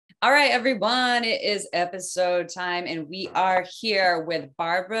All right, everyone, it is episode time, and we are here with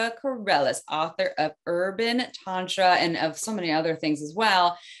Barbara Carrellas, author of Urban Tantra and of so many other things as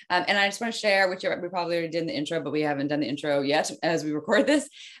well. And I just want to share with you, we probably already did in the intro, but we haven't done the intro yet as we record this,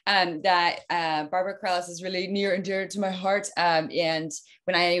 that Barbara Carrellas is really near and dear to my heart. And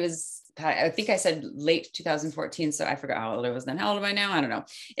when I think I said late 2014, so I forgot how old I was then. How old am I now? I don't know.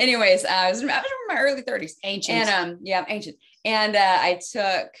 Anyways, I was in my early 30s. Ancient. And ancient. And I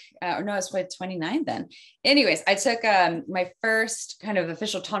took, I was probably 29 then. Anyways, I took my first kind of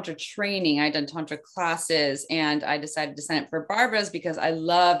official Tantra training. I'd done Tantra classes, and I decided to sign up for Barbara's because I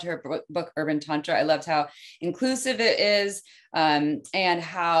loved her book, Urban Tantra. I loved how inclusive it is, and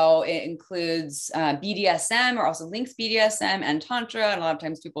how it includes BDSM, or also links BDSM and Tantra. And a lot of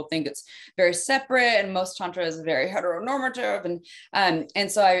times people think it's very separate, and most Tantra is very heteronormative.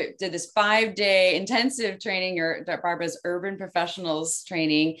 And so I did this 5-day intensive training, or Barbara's Urban Professionals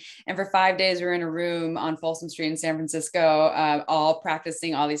training. And for 5 days, we were in a room on Folsom Street in San Francisco, all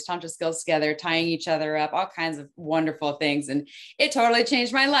practicing all these Tantra skills together, tying each other up, all kinds of wonderful things. And it totally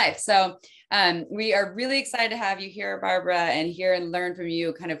changed my life. So we are really excited to have you here, Barbara, and hear and learn from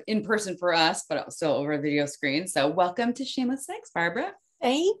you kind of in person for us, but also over a video screen. So welcome to Shameless Sex, Barbara.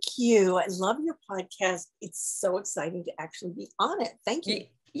 Thank you. I love your podcast. It's so exciting to actually be on it. Thank you.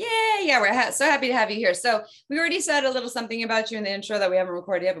 Yeah, we're so happy to have you here. So we already said a little something about you in the intro that we haven't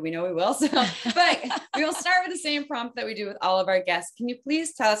recorded yet, but we know we will. So, but we will start with the same prompt that we do with all of our guests. Can you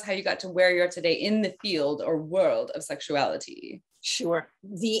please tell us how you got to where you are today in the field or world of sexuality? Sure.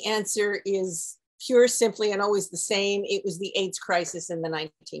 The answer is pure, simply, and always the same. It was the AIDS crisis in the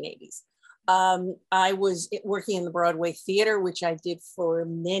 1980s. I was working in the Broadway theater, which I did for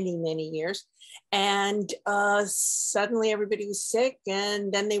many, many years. And suddenly everybody was sick,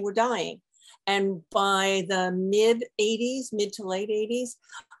 and then they were dying. And by the mid to late 80s,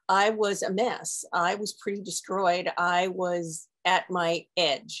 I was a mess. I was pretty destroyed. I was at my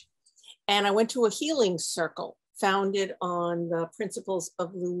edge. And I went to a healing circle founded on the principles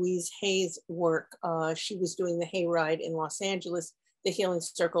of Louise Hay's work. She was doing the Hayride in Los Angeles. The Healing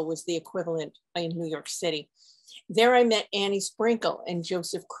Circle was the equivalent in New York City. There I met Annie Sprinkle and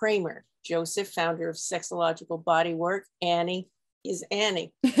Joseph Kramer. Joseph, founder of Sexualogical Bodywork. Annie is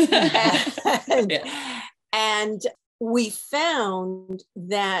Annie. And we found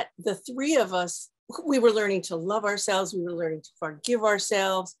that the three of us, we were learning to love ourselves. We were learning to forgive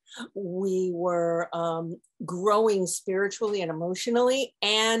ourselves. We were growing spiritually and emotionally.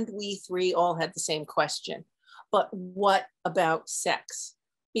 And we three all had the same question. But what about sex?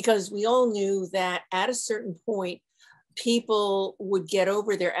 Because we all knew that at a certain point, people would get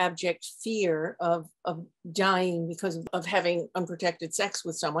over their abject fear of dying because of having unprotected sex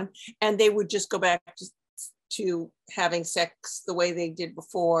with someone, and they would just go back to having sex the way they did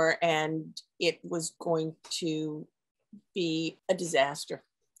before, and it was going to be a disaster,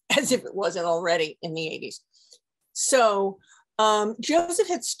 as if it wasn't already in the 80s. So Joseph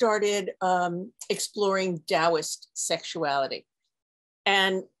had started exploring Taoist sexuality.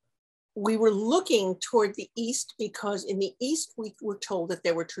 And we were looking toward the East because in the East, we were told that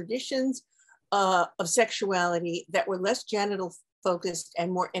there were traditions of sexuality that were less genital focused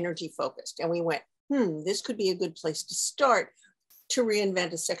and more energy focused. And we went, this could be a good place to start to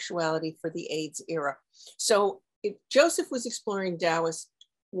reinvent a sexuality for the AIDS era. So Joseph was exploring Taoist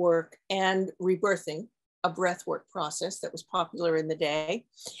work and rebirthing, a breathwork process that was popular in the day.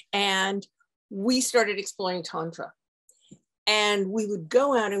 And we started exploring Tantra. And we would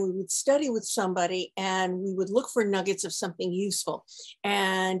go out and we would study with somebody, and we would look for nuggets of something useful.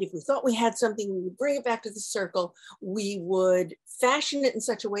 And if we thought we had something, we would bring it back to the circle. We would fashion it in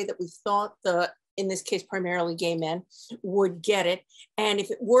such a way that we thought in this case, primarily gay men, would get it. And if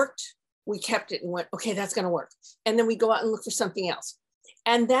it worked, we kept it and went, okay, that's going to work. And then we go out and look for something else.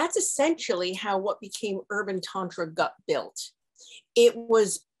 And that's essentially how what became Urban Tantra got built. It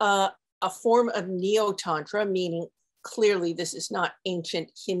was a form of Neo-Tantra, meaning clearly this is not ancient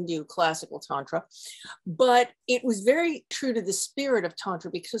Hindu classical Tantra, but it was very true to the spirit of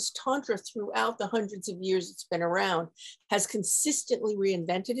Tantra, because Tantra throughout the hundreds of years it's been around has consistently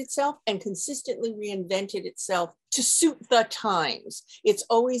reinvented itself to suit the times. It's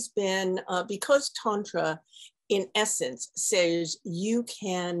always been, because Tantra in essence says you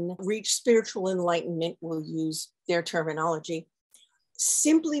can reach spiritual enlightenment, we'll use their terminology,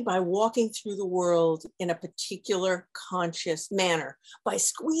 simply by walking through the world in a particular conscious manner, by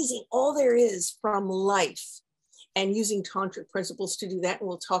squeezing all there is from life and using tantric principles to do that. And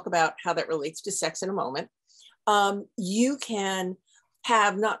we'll talk about how that relates to sex in a moment. You can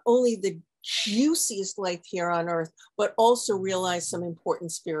have not only the juiciest life here on earth, but also realize some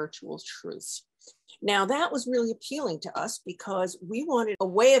important spiritual truths. Now, that was really appealing to us because we wanted a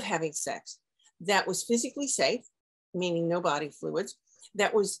way of having sex that was physically safe, meaning no body fluids,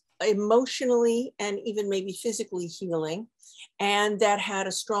 that was emotionally and even maybe physically healing, and that had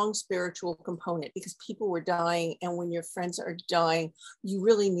a strong spiritual component, because people were dying. And when your friends are dying, you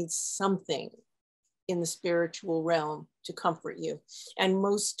really need something in the spiritual realm to comfort you. And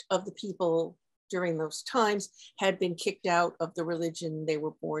most of the people during those times had been kicked out of the religion they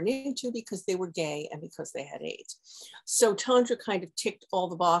were born into because they were gay and because they had AIDS. So Tantra kind of ticked all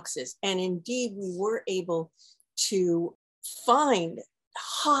the boxes. And indeed, we were able to find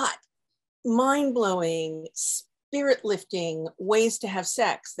hot, mind-blowing, spirit-lifting ways to have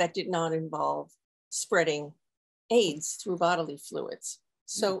sex that did not involve spreading AIDS through bodily fluids.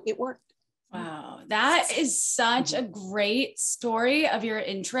 So it worked. Wow. That is such a great story of your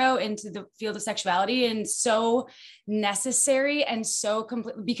intro into the field of sexuality, and so necessary and so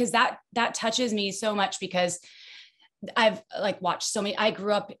complete, because that touches me so much, because I've like watched so many, I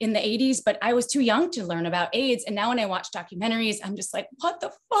grew up in the 80s, but I was too young to learn about AIDS. And now when I watch documentaries, I'm just like, what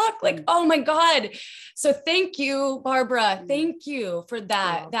the fuck? Like, oh my God. So thank you, Barbara. Thank you for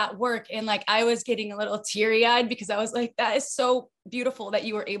that work. And like, I was getting a little teary eyed because I was like, that is so beautiful that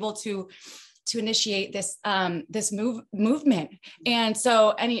you were able to initiate this, this movement. And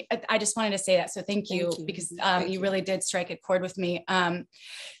so I just wanted to say that. So thank you, because you really did strike a chord with me.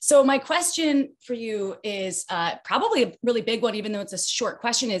 So my question for you is probably a really big one, even though it's a short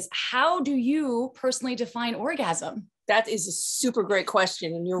question, is how do you personally define orgasm? That is a super great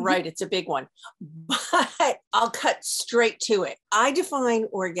question. And you're right, it's a big one, but I'll cut straight to it. I define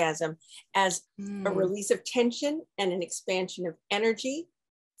orgasm as a release of tension and an expansion of energy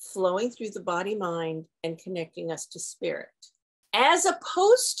flowing through the body, mind, and connecting us to spirit, as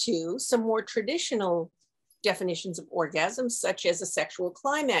opposed to some more traditional definitions of orgasm, such as a sexual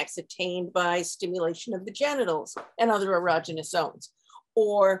climax attained by stimulation of the genitals and other erogenous zones,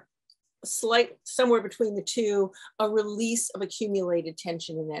 or somewhere between the two, a release of accumulated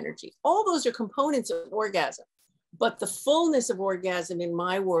tension and energy. All those are components of orgasm, but the fullness of orgasm in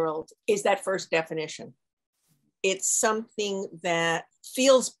my world is that first definition. It's something that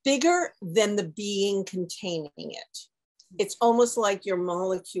feels bigger than the being containing it. It's almost like your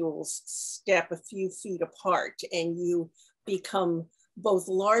molecules step a few feet apart and you become both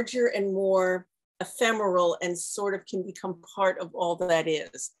larger and more ephemeral and sort of can become part of all that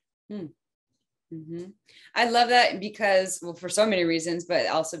is. Mm-hmm. I love that because, well, for so many reasons, but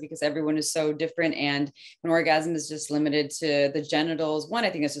also because everyone is so different. And an orgasm is just limited to the genitals. One, I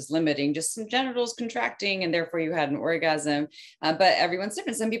think it's just limiting, just some genitals contracting, and therefore you had an orgasm. But everyone's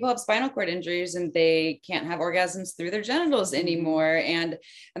different. Some people have spinal cord injuries and they can't have orgasms through their genitals anymore. And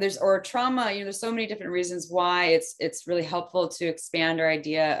or trauma, there's so many different reasons why it's really helpful to expand our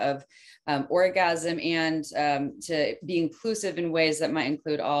idea of orgasm and to be inclusive in ways that might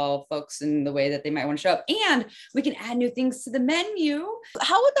include all folks in the way that they might want to show up. And we can add new things to the menu.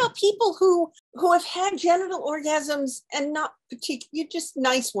 How about people who have had genital orgasms and not particularly, just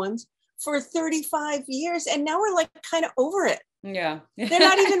nice ones, for 35 years, and now we're like kind of over it. Yeah. They're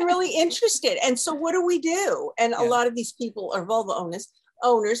not even really interested. And so what do? And a lot of these people are vulva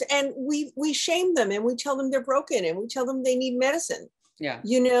owners, and we shame them and we tell them they're broken and we tell them they need medicine. Yeah.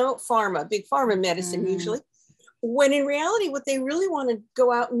 Big pharma medicine usually. When in reality, what they really want to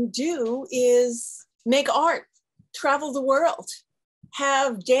go out and do is make art, travel the world,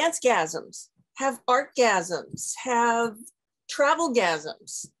 have dance-gasms, have art-gasms, have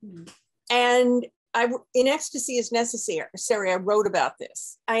travel-gasms. And in Ecstasy is Necessary, I wrote about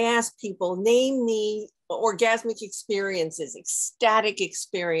this. I asked people, name me orgasmic experiences, ecstatic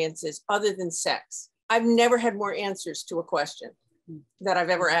experiences other than sex. I've never had more answers to a question that I've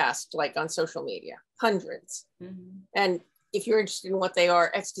ever asked, like on social media, hundreds. And if you're interested in what they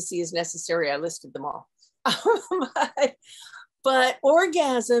are, Ecstasy is Necessary, I listed them all. But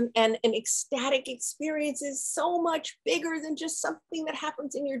orgasm and an ecstatic experience is so much bigger than just something that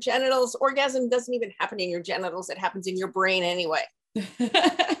happens in your genitals. Orgasm doesn't even happen in your genitals, it happens in your brain anyway.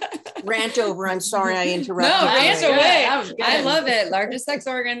 Rant over. I'm sorry I interrupted. No, rant away. I love it. Largest sex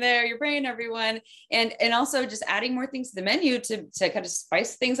organ there, your brain, everyone. And also just adding more things to the menu to kind of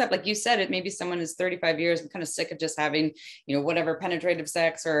spice things up. Like you said, it maybe someone is 35 years and kind of sick of just having, whatever penetrative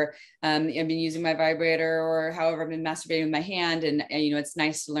sex, or I've been using my vibrator, or however I've been masturbating with my hand. And it's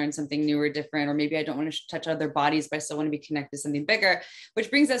nice to learn something new or different, or maybe I don't want to touch other bodies, but I still want to be connected to something bigger,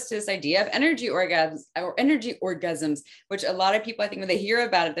 which brings us to this idea of energy orgasms, which a lot of people, I think when they hear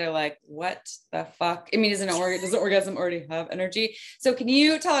about it, they're like, like, what the fuck? I mean, does an orgasm already have energy? So can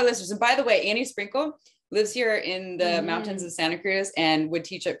you tell our listeners, and by the way, Annie Sprinkle lives here in the mountains of Santa Cruz and would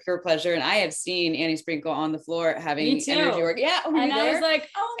teach at Pure Pleasure. And I have seen Annie Sprinkle on the floor having energy work. Yeah. Oh, and I was like,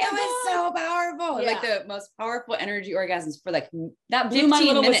 oh my God. It was so powerful. Yeah. Like the most powerful energy orgasms for like that blew my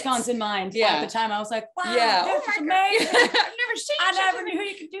little minutes. Wisconsin mind yeah. at the time. I was like, wow, yeah. that's amazing. I've never seen I never knew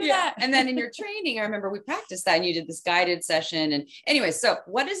you could do that. And then in your training, I remember we practiced that and you did this guided session. And anyway, so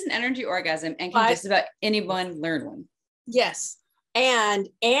what is an energy orgasm, and can just about anyone learn one? Yes. And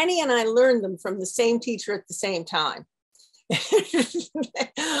Annie and I learned them from the same teacher at the same time. It's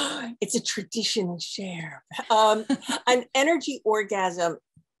a tradition we share. An energy orgasm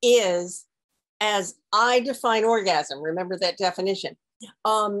is, as I define orgasm, remember that definition.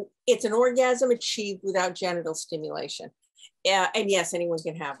 It's an orgasm achieved without genital stimulation. And yes, anyone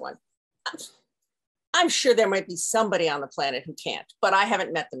can have one. I'm sure there might be somebody on the planet who can't, but I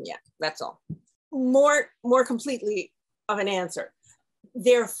haven't met them yet. That's all. More completely of an answer.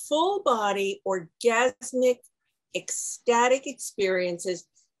 They're full body, orgasmic, ecstatic experiences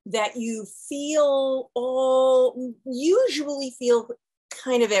that you usually feel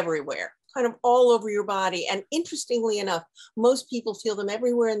kind of everywhere, kind of all over your body. And interestingly enough, most people feel them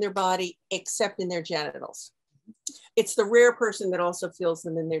everywhere in their body except in their genitals. It's the rare person that also feels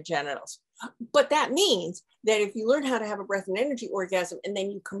them in their genitals. But that means that if you learn how to have a breath and energy orgasm and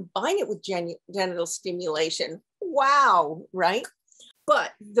then you combine it with genital stimulation, wow, right?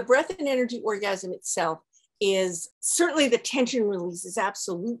 But the breath and energy orgasm itself is certainly, the tension release is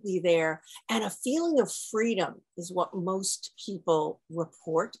absolutely there. And a feeling of freedom is what most people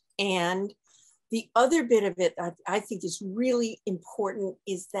report. And the other bit of it I think is really important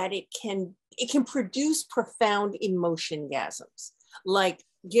is that it can produce profound emotion-gasms, like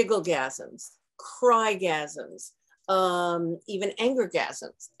giggle-gasms, cry-gasms, even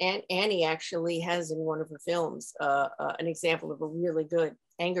anger-gasms. And Annie actually has in one of her films an example of a really good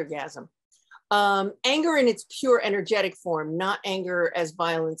anger-gasm. Anger in its pure energetic form, not anger as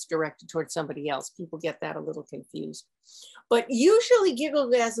violence directed towards somebody else. People get that a little confused. But usually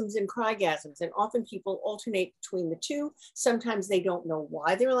giggle-gasms and cry-gasms, and often people alternate between the two. Sometimes they don't know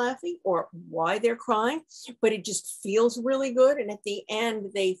why they're laughing or why they're crying, but it just feels really good. And at the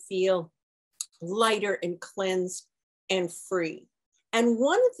end, they feel lighter and cleansed and free. And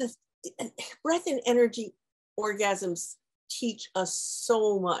one of the breath and energy orgasms teach us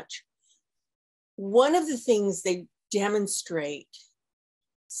so much. One of the things they demonstrate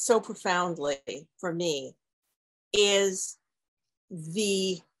so profoundly for me is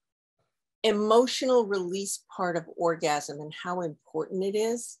the emotional release part of orgasm and how important it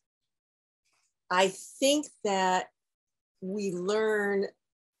is. I think that we learn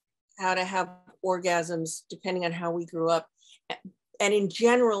how to have orgasms depending on how we grew up. And in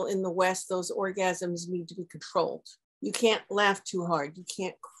general, in the West, those orgasms need to be controlled. You can't laugh too hard. You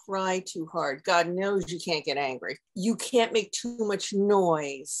can't cry too hard. God knows you can't get angry. You can't make too much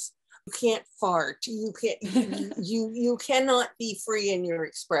noise. You can't fart. You cannot be free in your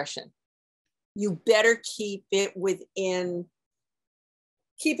expression. You better keep it within,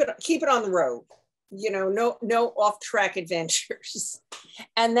 keep it on the road. You know, no off-track adventures.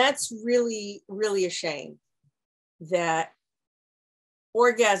 And that's really, really a shame that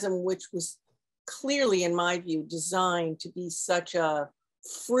orgasm, which was clearly, in my view, designed to be such a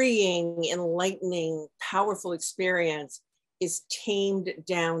freeing, enlightening, powerful experience, is tamed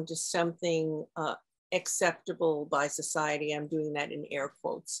down to something acceptable by society. I'm doing that in air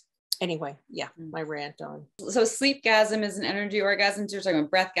quotes. Anyway, yeah, my rant on. So sleepgasm is an energy orgasm. So you're talking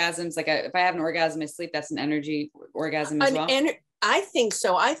about breathgasms. Like if I have an orgasm, I sleep, that's an energy orgasm as well? I think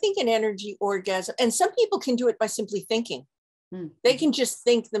so. I think an energy orgasm, and some people can do it by simply thinking. They can just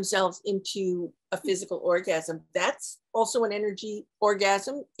think themselves into a physical orgasm. That's also an energy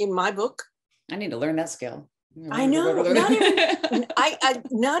orgasm in my book. I need to learn that skill. I know.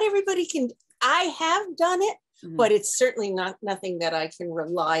 Not everybody can. I have done it, but it's certainly nothing that I can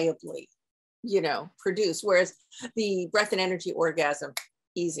reliably, produce. Whereas the breath and energy orgasm,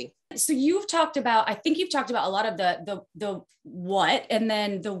 easy. So I think you've talked about a lot of the what, and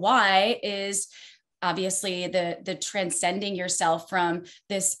then the why is obviously the transcending yourself from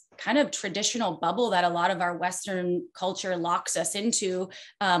this kind of traditional bubble that a lot of our Western culture locks us into,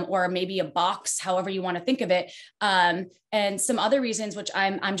 or maybe a box, however you want to think of it. And some other reasons, which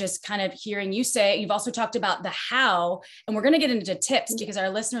I'm just kind of hearing you say. You've also talked about the how, and we're going to get into tips because our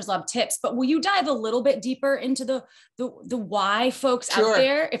listeners love tips, but will you dive a little bit deeper into the why folks out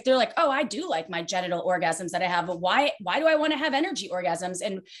there, if they're like, oh, I do like my genital orgasms that I have, but why do I want to have energy orgasms,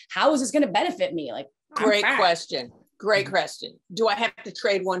 and how is this going to benefit me? Like, Great question. Great question. Do I have to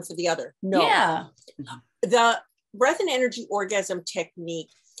trade one for the other? No. Yeah. The breath and energy orgasm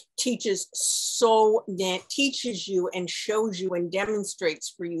technique teaches you and shows you and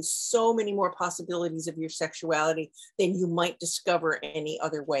demonstrates for you so many more possibilities of your sexuality than you might discover any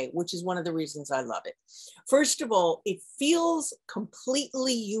other way, which is one of the reasons I love it. First of all, it feels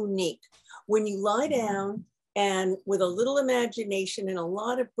completely unique when you lie down and with a little imagination and a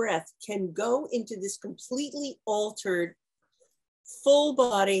lot of breath can go into this completely altered, full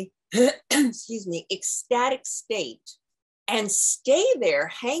body, excuse me, ecstatic state and stay there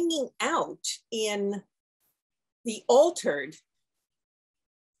hanging out in the altered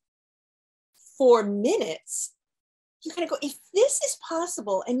for minutes. You kind of go, if this is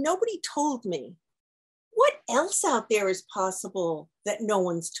possible and nobody told me, what else out there is possible that no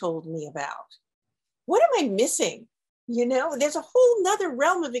one's told me about? What am I missing? You know, there's a whole nother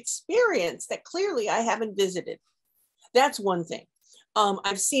realm of experience that clearly I haven't visited. That's one thing.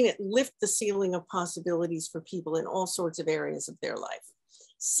 I've seen it lift the ceiling of possibilities for people in all sorts of areas of their life.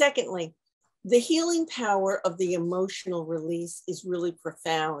 Secondly, the healing power of the emotional release is really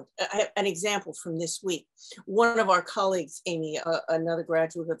profound. I have an example from this week. One of our colleagues, Amy, another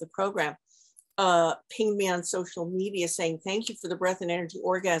graduate of the program, pinged me on social media saying, thank you for the breath and energy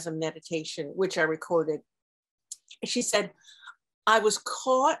orgasm meditation, which I recorded. She said, I was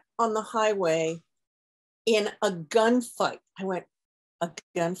caught on the highway in a gunfight. I went, a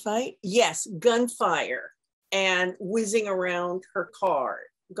gunfight? Yes, gunfire, and whizzing around her car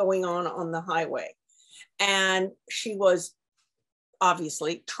going on the highway. And she was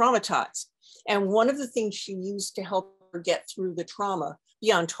obviously traumatized. And one of the things she used to help her get through the trauma,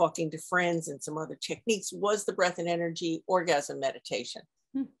 beyond talking to friends and some other techniques, was the breath and energy orgasm meditation.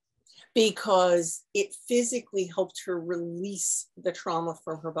 Because it physically helped her release the trauma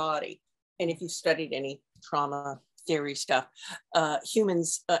from her body. And if you've studied any trauma theory stuff,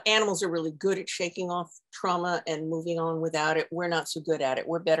 animals are really good at shaking off trauma and moving on without it. We're not so good at it.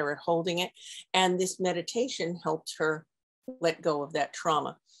 We're better at holding it. And this meditation helped her let go of that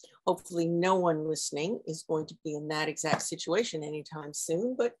trauma. Hopefully no one listening is going to be in that exact situation anytime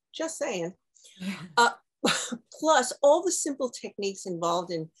soon, but just saying. Plus all the simple techniques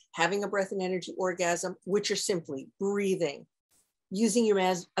involved in having a breath and energy orgasm, which are simply breathing, using your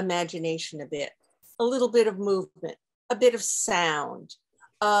imagination a bit, a little bit of movement, a bit of sound.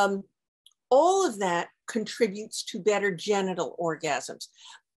 All of that contributes to better genital orgasms.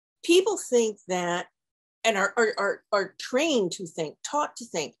 People think that, and are trained to think, taught to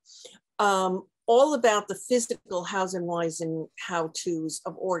think, all about the physical hows and whys and how-tos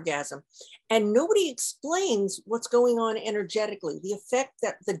of orgasm. And nobody explains what's going on energetically, the effect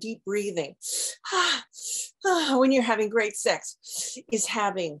that the deep breathing when you're having great sex is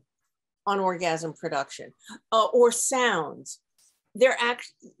having on orgasm production, or sounds. They're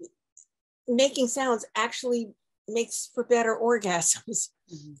making sounds actually makes for better orgasms.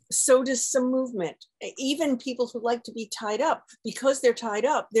 Mm-hmm. So does some movement. Even people who like to be tied up, because they're tied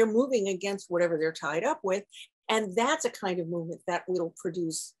up, they're moving against whatever they're tied up with. And that's a kind of movement that will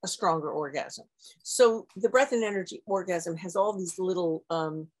produce a stronger orgasm. So the breath and energy orgasm has all these little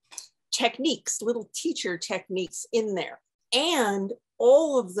techniques, little teacher techniques in there. And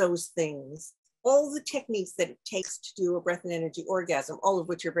all of those things, all the techniques that it takes to do a breath and energy orgasm, all of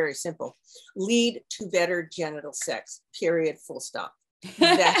which are very simple, lead to better genital sex, period, full stop.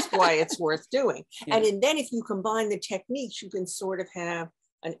 That's why it's worth doing. Yeah. And then if you combine the techniques, you can sort of have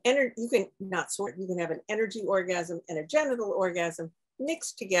an energy, you can have an energy orgasm and a genital orgasm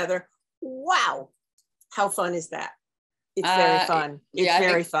mixed together. Wow. How fun is that? It's very fun. It's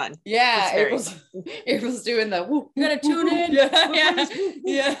very fun. Yeah. April's doing the whoop. You gotta tune in.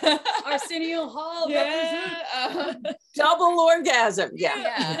 Yeah. Arsenio Hall. Yeah. Double orgasm.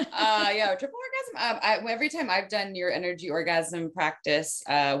 Yeah. Triple orgasm. Every time I've done your energy orgasm practice,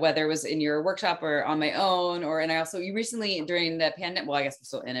 whether it was in your workshop or on my own, and you recently during the pandemic, well, I guess we're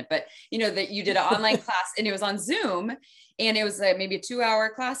still in it, but that you did an online class and it was on Zoom. And it was like maybe a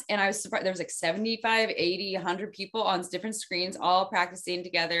 2-hour class. And I was surprised. There was like 75, 80, 100 people on different screens, all practicing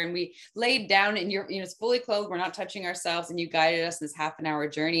together. And we laid down and it's fully clothed. We're not touching ourselves. And you guided us in this half-an-hour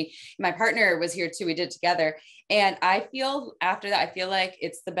journey. My partner was here too. We did it together. And I feel after that, I feel like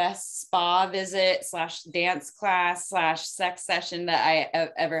it's the best spa visit / dance class / sex session that I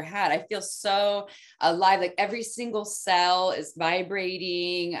have ever had. I feel so alive. Like every single cell is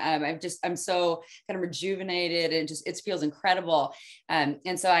vibrating. I'm so kind of rejuvenated and it feels incredible. And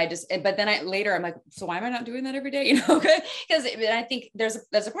so but then later I'm like, so why am I not doing that every day? Because I think there's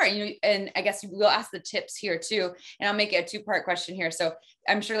a part, and I guess we'll ask the tips here too. And I'll make it a 2-part question here. So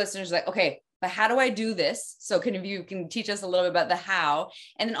I'm sure listeners are like, okay, but how do I do this? So you can teach us a little bit about the how,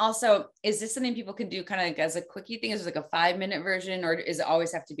 and then also, is this something people can do kind of like as a quickie thing? Is it like a 5-minute version, or does it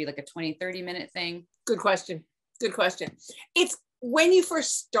always have to be like a 20, 30-minute thing? Good question. Good question. It's when you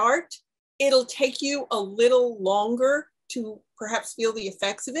first start, it'll take you a little longer to perhaps feel the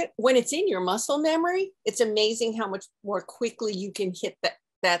effects of it. When it's in your muscle memory, it's amazing how much more quickly you can hit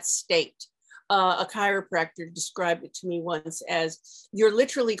that state. A chiropractor described it to me once as you're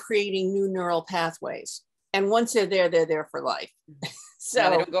literally creating new neural pathways. And once they're there for life. So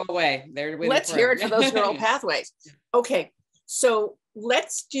they don't go away. Let's hear it for those neural pathways. Okay, so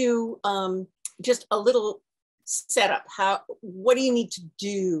let's do just a little setup. What do you need to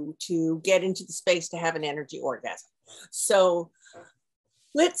do to get into the space to have an energy orgasm? So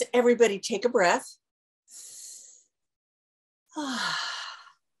let's everybody take a breath.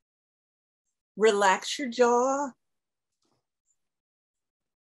 Relax your jaw.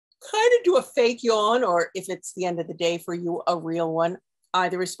 Kind of do a fake yawn, or if it's the end of the day for you, a real one.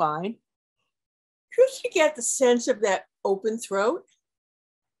 Either is fine. Just to get the sense of that open throat.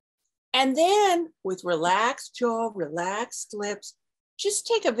 And then with relaxed jaw, relaxed lips, just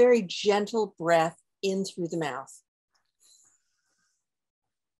take a very gentle breath in through the mouth.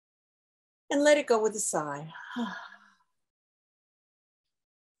 And let it go with a sigh.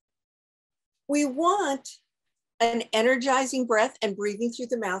 We want an energizing breath, and breathing through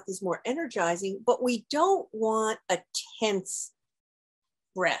the mouth is more energizing, but we don't want a tense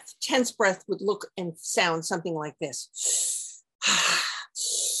breath. Tense breath would look and sound something like this.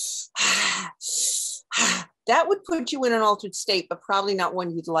 That would put you in an altered state, but probably not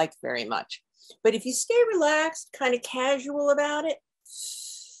one you'd like very much. But if you stay relaxed, kind of casual about it,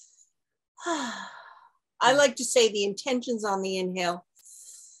 I like to say the intention's on the inhale,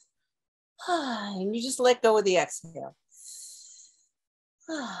 and you just let go of the exhale.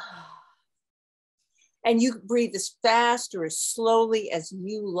 And you breathe as fast or as slowly as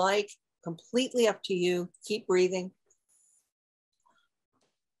you like, completely up to you. Keep breathing.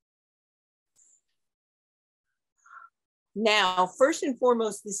 Now, first and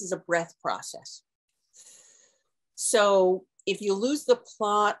foremost, this is a breath process. So if you lose the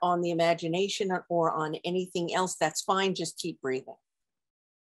plot on the imagination or on anything else, that's fine. Just keep breathing.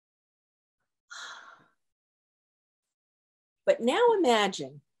 But now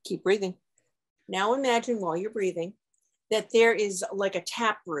imagine, keep breathing. Now imagine while you're breathing that there is like a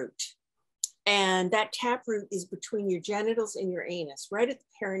tap root. And that tap root is between your genitals and your anus, right at the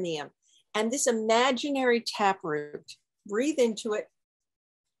perineum. And this imaginary tap root, breathe into it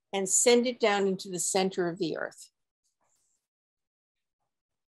and send it down into the center of the earth.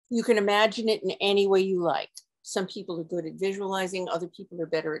 You can imagine it in any way you like. Some people are good at visualizing, other people are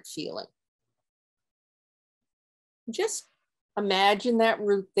better at feeling. Just imagine that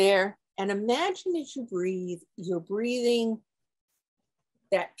root there, and imagine as you breathe, you're breathing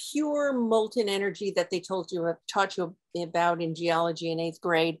that pure molten energy that they taught you about in geology in 8th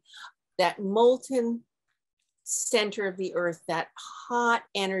grade, that molten center of the earth, that hot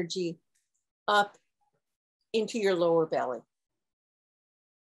energy up into your lower belly.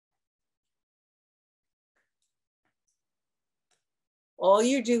 All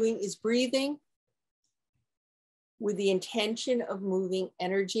you're doing is breathing with the intention of moving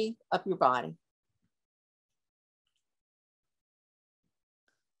energy up your body.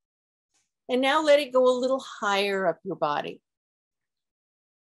 And now let it go a little higher up your body,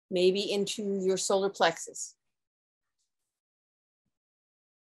 maybe into your solar plexus.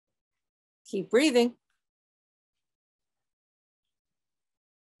 Keep breathing.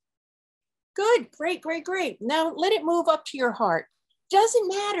 Good, great, great, great. Now let it move up to your heart. Doesn't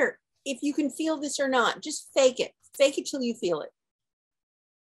matter if you can feel this or not, just fake it. Fake it till you feel it.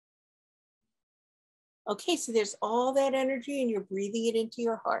 Okay, so there's all that energy and you're breathing it into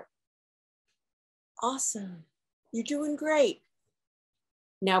your heart. Awesome. You're doing great.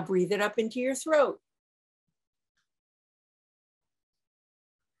 Now breathe it up into your throat.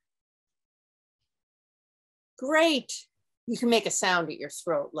 Great. You can make a sound at your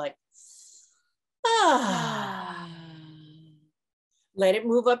throat like, ah. Let it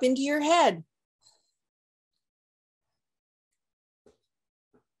move up into your head.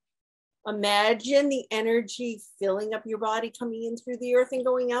 Imagine the energy filling up your body, coming in through the earth and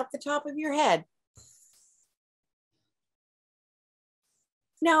going out the top of your head.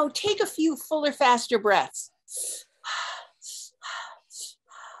 Now take a few fuller, faster breaths.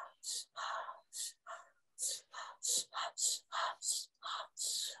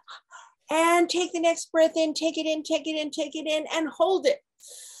 And take the next breath in, take it in, take it in, take it in, and hold it.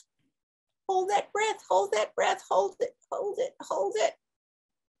 Hold that breath, hold that breath, hold it, hold it, hold it.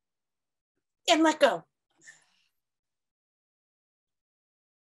 and let go.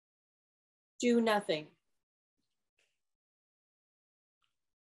 Do nothing.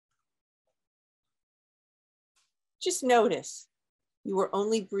 Just notice you were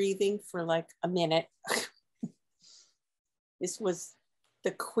only breathing for like a minute. This was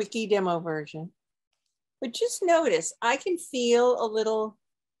the quickie demo version. But just notice, I can feel a little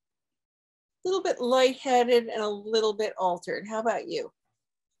bit lightheaded and a little bit altered. How about you?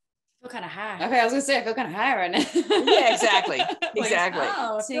 I feel kind of high. Okay, I was gonna say I feel kind of high right now. Yeah, exactly. Like, Exactly.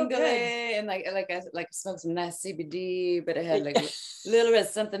 Oh, I feel tingly good. and like smoked some nice CBD, but it had like a little bit of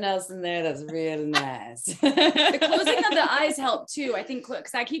something else in there that's really nice. The closing of the eyes help too. I think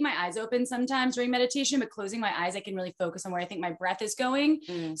because I keep my eyes open sometimes during meditation, but closing my eyes, I can really focus on where I think my breath is going.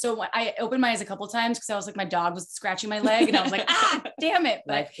 So when I opened my eyes a couple of times because I was like, my dog was scratching my leg and I was like, damn it.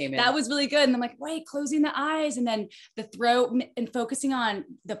 But Life came in. that was really good. And I'm like, wait, closing the eyes and then the throat and focusing on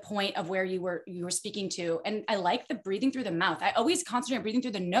the point of where you were speaking to. And I like the breathing through the mouth. I always concentrate on breathing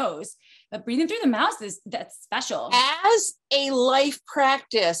through the nose, but breathing through the mouth that's special. As a life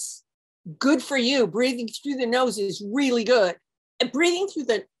practice, good for you. Breathing through the nose is really good. And breathing through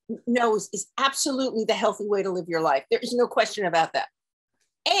the nose is absolutely the healthy way to live your life. There is no question about that.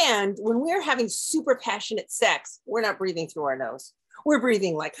 And when we're having super passionate sex, we're not breathing through our nose. We're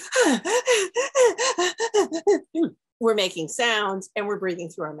breathing like, we're making sounds and we're breathing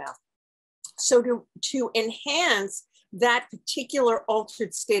through our mouth. So to enhance that particular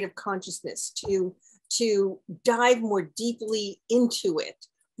altered state of consciousness, to dive more deeply into it,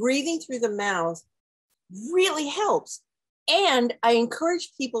 breathing through the mouth really helps. And I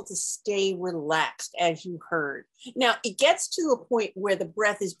encourage people to stay relaxed, as you heard. Now, it gets to a point where the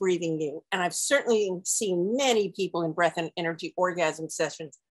breath is breathing you. And I've certainly seen many people in breath and energy orgasm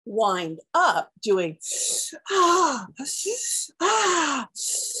sessions wind up doing,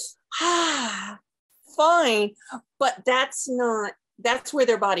 fine. But that's where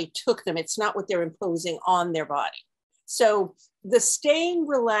their body took them. It's not what they're imposing on their body. So the staying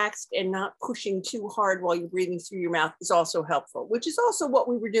relaxed and not pushing too hard while you're breathing through your mouth is also helpful, which is also what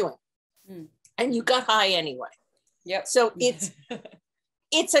we were doing. And you got high anyway. Yep. So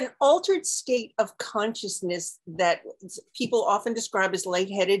it's an altered state of consciousness that people often describe as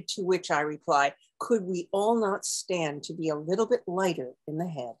lightheaded, to which I reply, could we all not stand to be a little bit lighter in the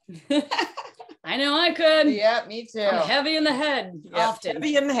head? I know I could. Yeah, me too. I'm heavy in the head often.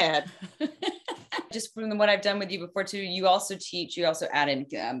 Heavy in the head. Just from what I've done with you before too, you also add in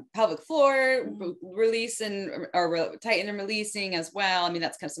pelvic floor release or tighten and releasing as well. I mean,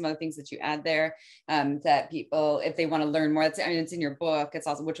 that's kind of some other things that you add there that people, if they want to learn more, it's in your book. It's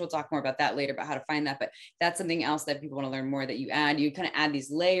also, which we'll talk more about that later, about how to find that. But that's something else that people want to learn more, that you kind of add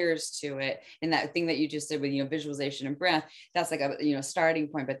these layers to it. And that thing that you just did with, visualization and breath, that's like a, starting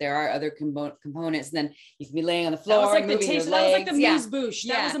point, but there are other components. And then you can be laying on the floor. That was like the moose bouche.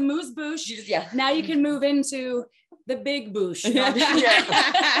 That was a moose bouche. Now you can move into the big bouche.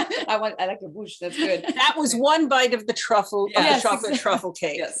 I like a bouche. That's good. That was one bite of the truffle, yes, the chocolate truffle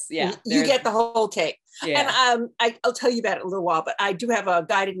cake. Yes, yeah. You get the whole cake. Yeah. And I'll tell you about it in a little while, but I do have a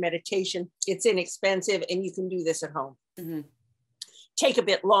guided meditation. It's inexpensive and you can do this at home. Mm-hmm. Take a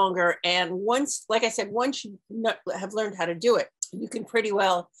bit longer. And once you have learned how to do it, you can pretty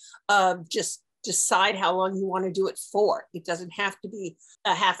well just decide how long you want to do it for. It doesn't have to be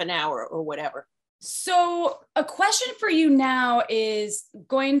a half an hour or whatever. So a question for you now is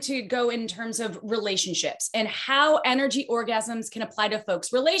going to go in terms of relationships and how energy orgasms can apply to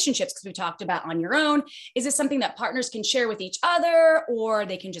folks' relationships, because we talked about on your own. Is this something that partners can share with each other, or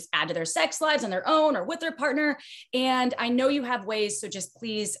they can just add to their sex lives on their own or with their partner? And I know you have ways, so just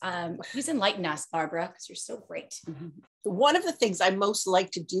please enlighten us, Barbara, because you're so great. Mm-hmm. One of the things I most like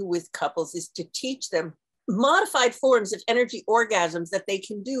to do with couples is to teach them modified forms of energy orgasms that they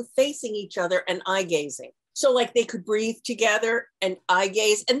can do facing each other and eye gazing. So like they could breathe together and eye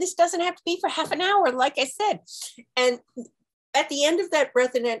gaze. And this doesn't have to be for half an hour, like I said. And at the end of that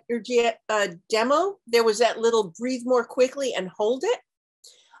breath and energy demo, there was that little breathe more quickly and hold it.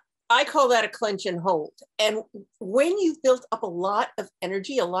 I call that a clench and hold. And when you've built up a lot of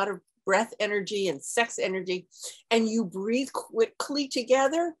energy, a lot of breath energy and sex energy, and you breathe quickly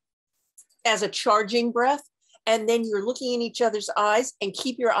together as a charging breath, and then you're looking in each other's eyes and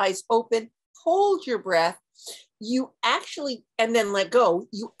keep your eyes open, hold your breath, and then let go,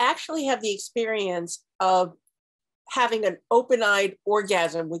 you actually have the experience of having an open-eyed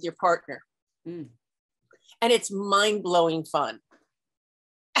orgasm with your partner. And it's mind-blowing fun.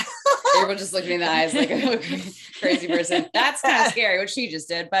 It Everyone just looked me in the eyes like a crazy person. That's kind of scary what she just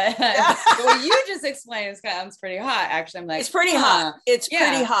did, but what you just explained sounds pretty hot. Actually, I'm like, it's pretty hot. It's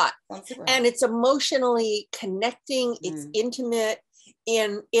pretty hot, and it's emotionally connecting. It's intimate.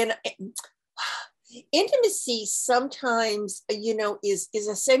 In intimacy sometimes, is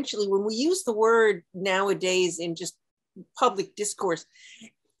essentially, when we use the word nowadays in just public discourse,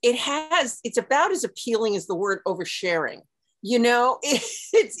 it's about as appealing as the word oversharing.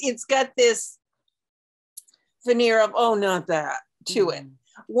 It's got this veneer of, oh, not that to it.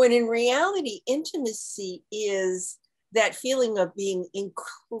 When in reality, intimacy is that feeling of being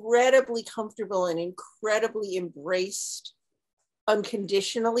incredibly comfortable and incredibly embraced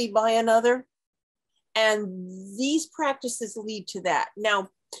unconditionally by another. And these practices lead to that. Now,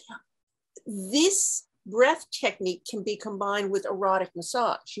 this breath technique can be combined with erotic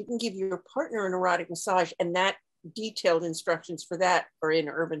massage. You can give your partner an erotic massage, and that detailed instructions for that are in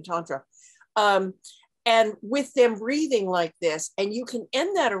Urban Tantra. And with them breathing like this, and you can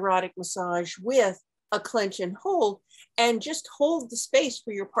end that erotic massage with a clench and hold, and just hold the space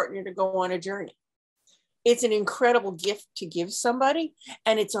for your partner to go on a journey. It's an incredible gift to give somebody,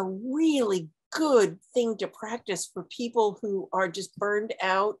 and it's a really good thing to practice for people who are just burned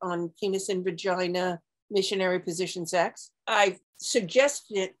out on penis and vagina missionary position sex. I've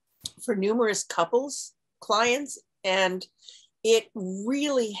suggested it for numerous couples, clients, and it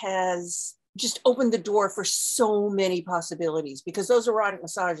really has just opened the door for so many possibilities, because those erotic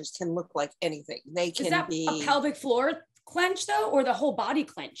massages can look like anything. They can be a pelvic floor clench though, or the whole body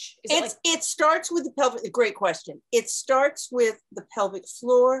clench? It starts with the pelvic. Great question. It starts with the pelvic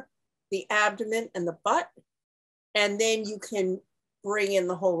floor, the abdomen, and the butt, and then you can bring in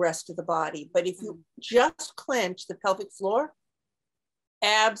the whole rest of the body. But if you just clench the pelvic floor,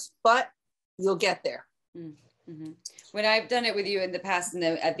 abs, butt, you'll get there. Mm-hmm. When I've done it with you in the past, and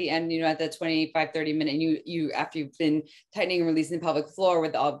at the end, at the 25-30 minute, and you after you've been tightening and releasing the pelvic floor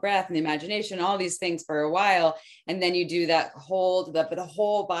with all breath and the imagination, all these things for a while, and then you do that hold for the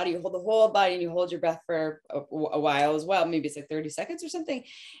whole body, you hold the whole body, and you hold your breath for a while as well. Maybe it's like 30 seconds or something,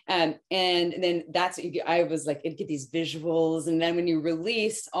 and then that's what I was like, it'd get these visuals, and then when you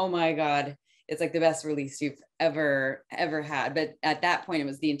release, oh my God, it's like the best release you've ever had. But at that point, it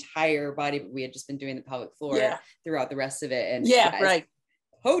was the entire body, but we had just been doing the pelvic floor throughout the rest of it. And right.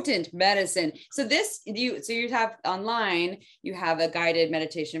 Potent medicine. So you have online, you have a guided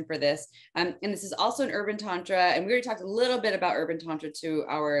meditation for this. And this is also an Urban Tantra. And we already talked a little bit about Urban Tantra to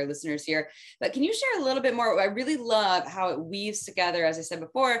our listeners here, but can you share a little bit more? I really love how it weaves together, as I said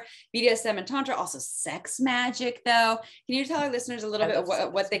before, BDSM and Tantra, also sex magic though. Can you tell our listeners a little bit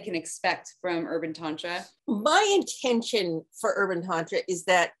of what they can expect from Urban Tantra? My intention for Urban Tantra is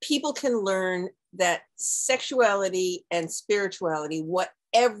that people can learn that sexuality and spirituality,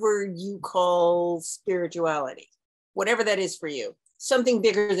 whatever you call spirituality, whatever that is for you, something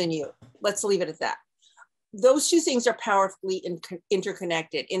bigger than you. Let's leave it at that. Those two things are powerfully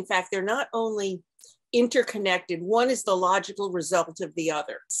interconnected. In fact, they're not only interconnected, one is the logical result of the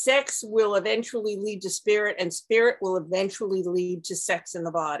other. Sex will eventually lead to spirit, and spirit will eventually lead to sex in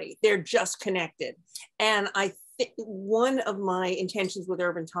the body. They're just connected. And one of my intentions with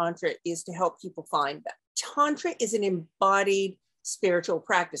Urban Tantra is to help people find that. Tantra is an embodied spiritual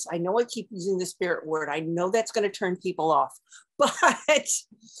practice. I know I keep using the spirit word. I know that's going to turn people off, but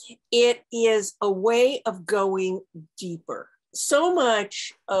it is a way of going deeper. So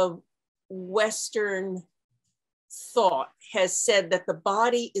much of Western thought has said that the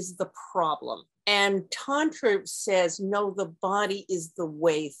body is the problem. And Tantra says, no, the body is the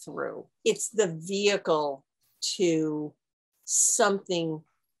way through. It's the vehicle to something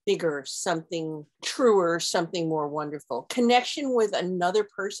bigger, something truer, something more wonderful. Connection with another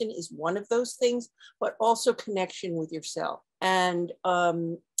person is one of those things, but also connection with yourself. And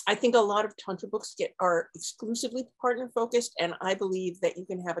I think a lot of Tantra books are exclusively partner focused. And I believe that you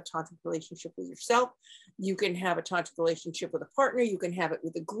can have a Tantric relationship with yourself. You can have a Tantric relationship with a partner. You can have it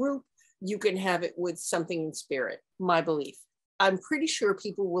with a group. You can have it with something in spirit, my belief. I'm pretty sure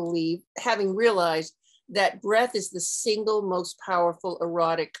people will leave having realized that breath is the single most powerful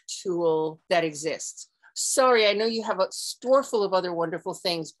erotic tool that exists. Sorry, I know you have a store full of other wonderful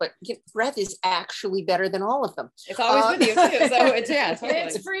things, but breath is actually better than all of them. It's always with you too. So totally.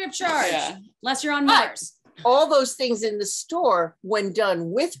 It's free of charge, unless you're on Mars. All those things in the store, when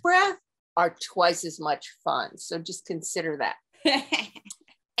done with breath, are twice as much fun. So just consider that.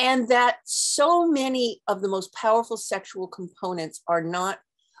 And that so many of the most powerful sexual components are not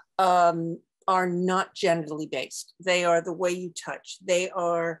genitally based. They are the way you touch. They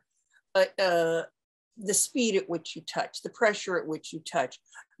are the speed at which you touch, the pressure at which you touch,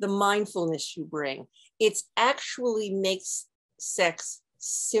 the mindfulness you bring. It's actually makes sex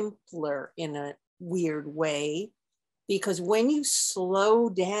simpler in a weird way, because when you slow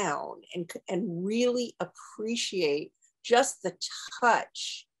down and really appreciate just the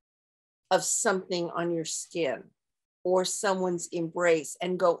touch of something on your skin or someone's embrace,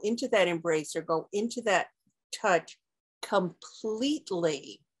 and go into that embrace or go into that touch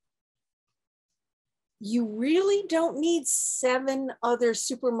completely, you really don't need 7 other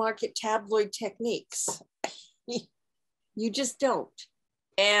supermarket tabloid techniques. You just don't.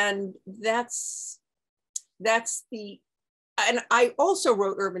 And that's and I also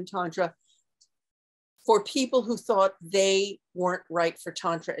wrote Urban Tantra for people who thought they weren't right for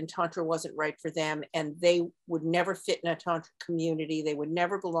Tantra and Tantra wasn't right for them, and they would never fit in a Tantra community, they would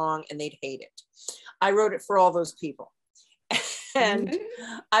never belong, and they'd hate it. I wrote it for all those people. And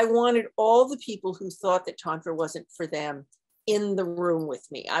I wanted all the people who thought that Tantra wasn't for them in the room with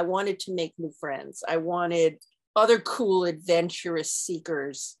me. I wanted to make new friends. I wanted other cool, adventurous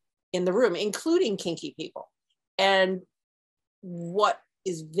seekers in the room, including kinky people. And what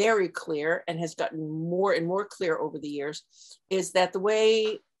is very clear and has gotten more and more clear over the years is that the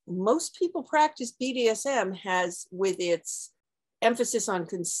way most people practice BDSM has, with its emphasis on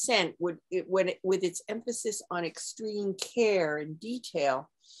consent, with its emphasis on extreme care and detail,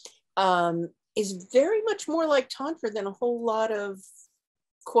 is very much more like Tantra than a whole lot of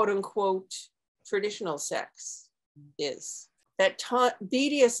quote unquote traditional sex is. That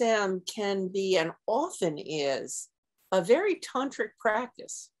BDSM can be, and often is, a very tantric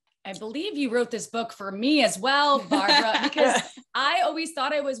practice. I believe you wrote this book for me as well, Barbara, because I always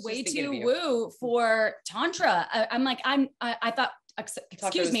thought I was way too woo for Tantra. I thought,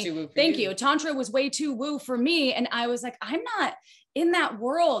 excuse me, thank you. Tantra was way too woo for me. And I was like, I'm not in that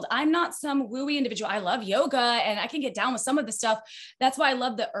world. I'm not some wooey individual. I love yoga and I can get down with some of the stuff. That's why I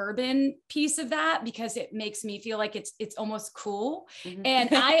love the urban piece of that, because it makes me feel like it's almost cool. Mm-hmm. And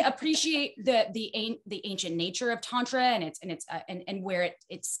I appreciate the ancient nature of Tantra and where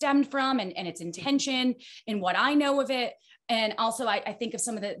it stemmed from and its intention and what I know of it. And also I think of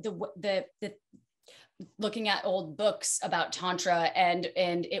some of the looking at old books about Tantra, and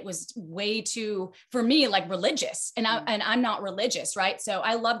it was way too, for me, like religious, and I'm not religious. Right. So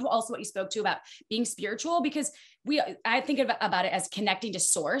I loved also what you spoke to about being spiritual, because I think about it as connecting to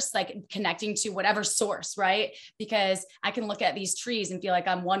source, like connecting to whatever source, right? Because I can look at these trees and feel like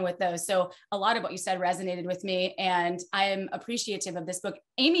I'm one with those. So a lot of what you said resonated with me, and I am appreciative of this book.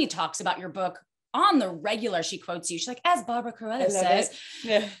 Amy talks about your book on the regular. She quotes you. She's like, as Barbara Carrellas says,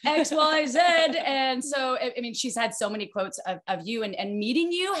 X, Y, Z. And so, I mean, she's had so many quotes of you, and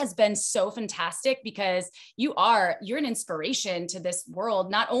meeting you has been so fantastic, because you're an inspiration to this world,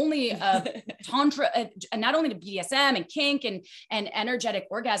 not only of Tantra, not only to BDSM and kink and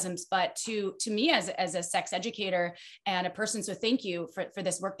energetic orgasms, but to me as a sex educator and a person. So thank you for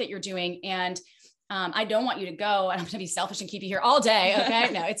this work that you're doing. And I don't want you to go, and I'm going to be selfish and keep you here all day.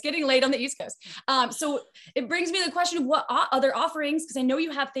 Okay. No, it's getting late on the East Coast. So it brings me to the question of what other offerings, because I know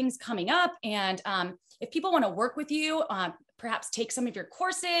you have things coming up, and if people want to work with you, perhaps take some of your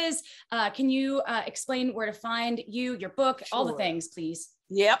courses, can you explain where to find you, your book, Sure. all the things, please?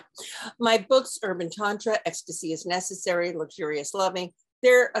 Yep. My books, Urban Tantra, Ecstasy is Necessary, Luxurious Loving,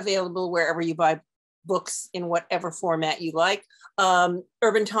 they're available wherever you buy books in whatever format you like.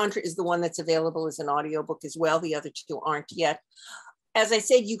 Urban Tantra is the one that's available as an audiobook as well. The other two aren't yet. As I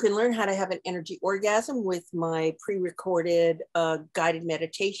said, you can learn how to have an energy orgasm with my pre-recorded guided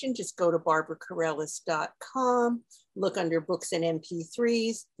meditation. Just go to barbaracarrellas.com, look under books and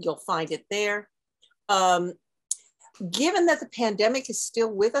MP3s, you'll find it there. Given that the pandemic is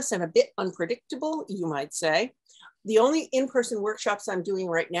still with us and a bit unpredictable, you might say, the only in-person workshops I'm doing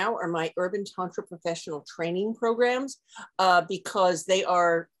right now are my Urban Tantra professional training programs, because they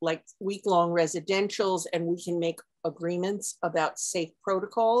are like week-long residentials, and we can make agreements about safe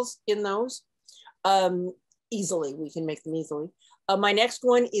protocols in those easily. We can make them easily. My next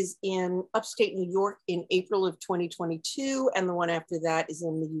one is in upstate New York in April of 2022, and the one after that is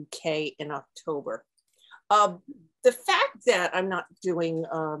in the UK in October. The fact that I'm not doing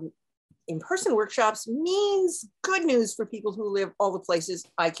in-person workshops means good news for people who live all the places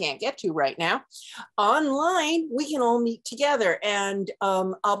I can't get to right now. Online, we can all meet together, and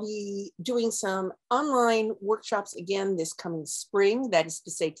I'll be doing some online workshops again this coming spring, that is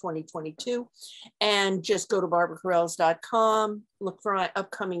to say 2022, and just go to barbaracarrellas.com, look for my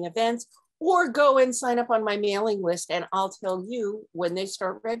upcoming events, or go and sign up on my mailing list, and I'll tell you when they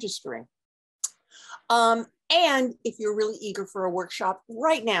start registering. And if you're really eager for a workshop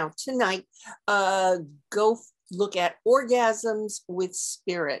right now, tonight, go look at Orgasms with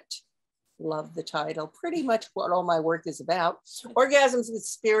Spirit. Love the title. Pretty much what all my work is about. Orgasms with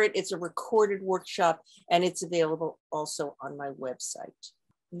Spirit. It's a recorded workshop, and it's available also on my website.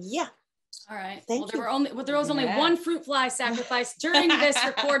 Yeah. All right. Thank you. There was only one fruit fly sacrifice during this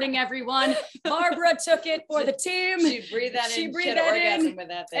recording, everyone. Barbara took it for the team. She breathed that in. She breathed that in with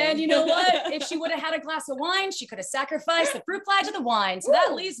that thing. And you know what? If she would have had a glass of wine, she could have sacrificed the fruit fly to the wine. So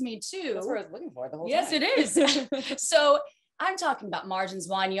that leads me to. That's what I was looking for the whole time. Yes, it is. So I'm talking about margins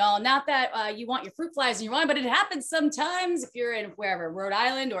wine, y'all. Not that you want your fruit flies in your wine, but it happens sometimes if you're in wherever, Rhode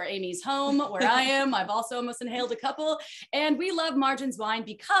Island or Amy's home, where I am. I've also almost inhaled a couple. And we love margins wine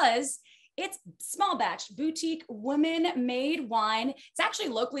because it's small batch, boutique, women-made wine. It's actually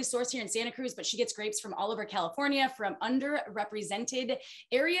locally sourced here in Santa Cruz, but she gets grapes from all over California, from underrepresented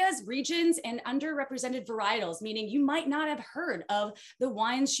areas, regions, and underrepresented varietals, meaning you might not have heard of the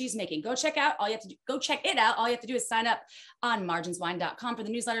wines she's making. Go check it out. All you have to do is sign up on marginswine.com for the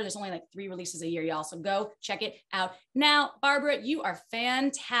newsletter. There's only like 3 releases a year, y'all. So go check it out. Now, Barbara, you are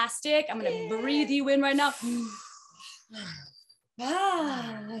fantastic. I'm going to breathe you in right now.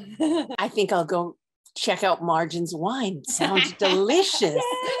 I think I'll go check out Margins Wine. Sounds delicious.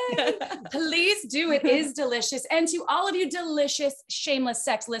 Please do. It is delicious. And to all of you delicious Shameless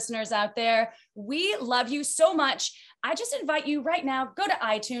Sex listeners out there, we love you so much. I just invite you right now, go to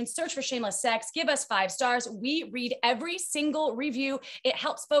iTunes, search for Shameless Sex, give us 5 stars. We read every single review. It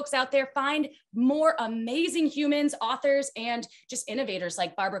helps folks out there find more amazing humans, authors, and just innovators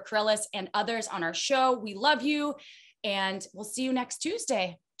like Barbara Carrellas and others on our show. We love you. And we'll see you next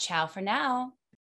Tuesday. Ciao for now.